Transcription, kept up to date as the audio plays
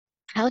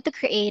how to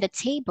create a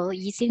table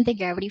using the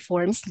Gravity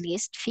Forms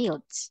list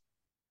fields.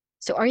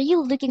 So are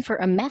you looking for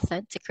a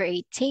method to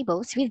create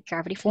tables with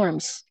Gravity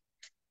Forms?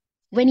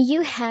 When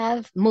you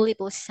have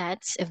multiple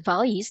sets of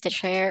values that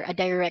share a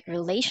direct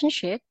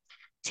relationship,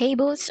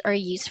 tables are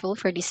useful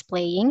for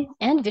displaying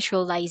and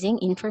visualizing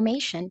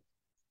information.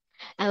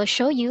 I'll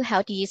show you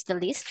how to use the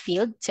list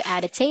field to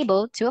add a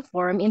table to a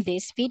form in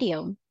this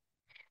video.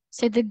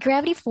 So the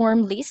Gravity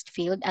Form list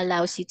field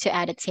allows you to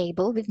add a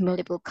table with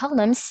multiple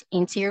columns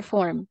into your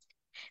form.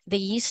 The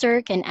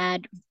user can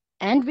add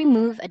and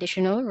remove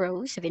additional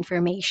rows of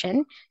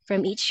information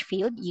from each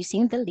field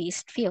using the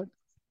list field.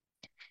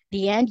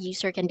 The end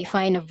user can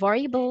define a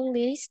variable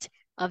list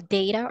of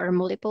data or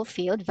multiple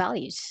field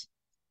values.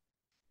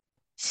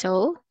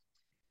 So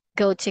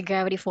go to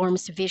Gravity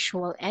Form's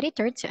visual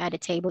editor to add a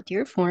table to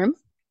your form.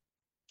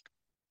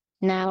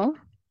 Now,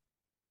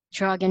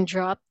 drag and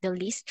drop the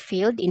list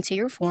field into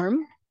your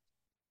form.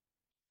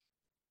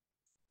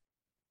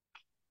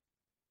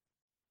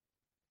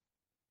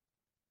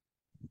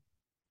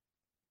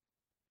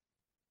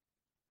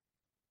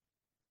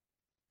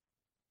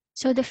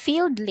 So the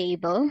field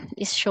label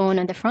is shown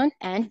on the front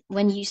end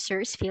when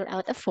users fill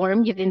out a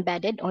form you've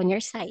embedded on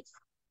your site.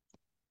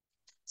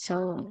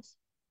 So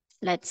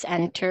let's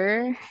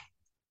enter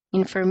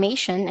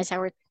information as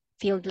our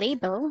field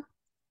label.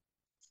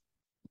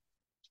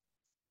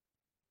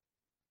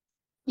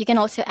 You can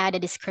also add a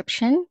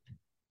description.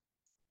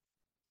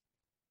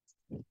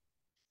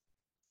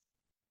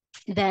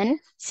 Then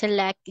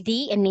select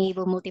the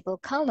Enable Multiple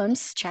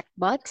Columns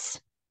checkbox.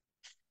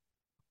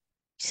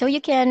 So you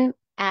can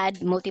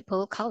add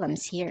multiple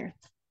columns here.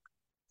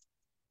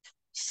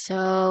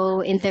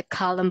 So in the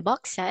column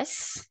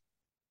boxes,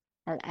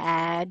 I'll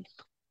add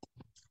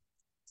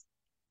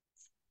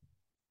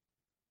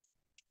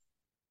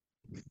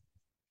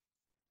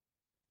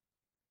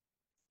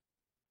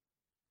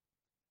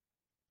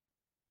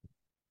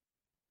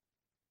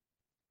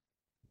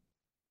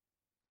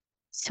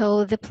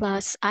so the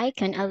plus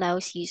icon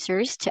allows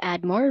users to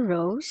add more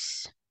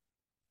rows.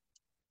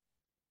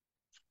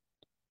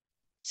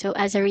 So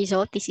as a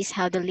result, this is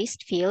how the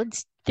list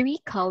field's 3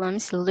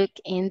 columns look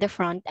in the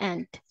front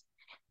end.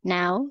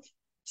 Now,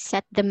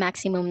 set the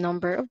maximum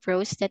number of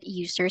rows that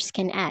users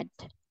can add.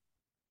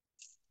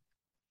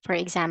 For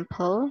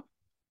example,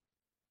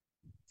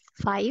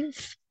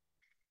 5.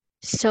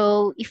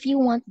 So if you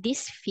want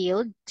this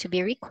field to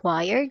be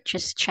required,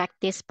 just check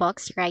this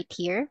box right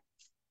here.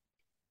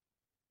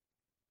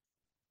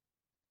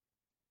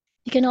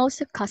 You can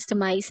also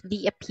customize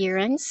the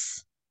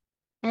appearance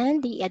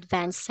and the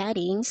advanced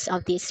settings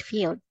of this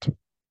field.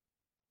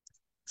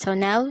 So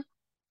now,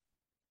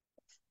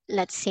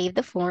 let's save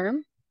the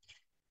form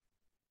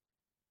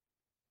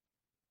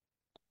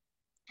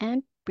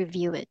and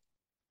review it.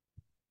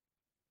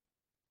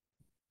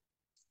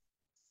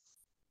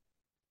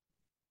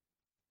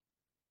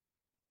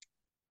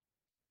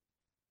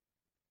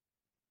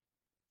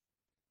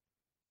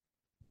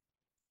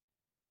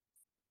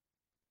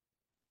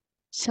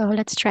 So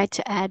let's try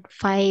to add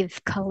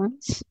 5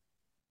 columns.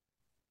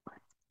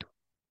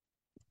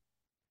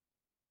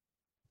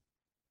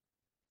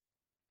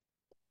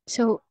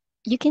 So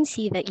you can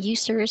see that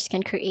users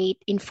can create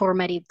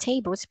informative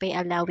tables by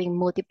allowing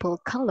multiple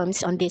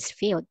columns on this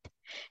field.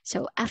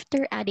 So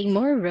after adding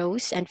more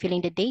rows and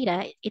filling the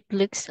data, it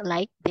looks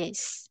like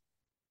this.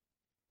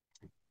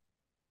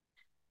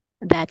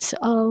 That's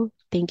all.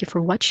 Thank you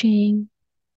for watching.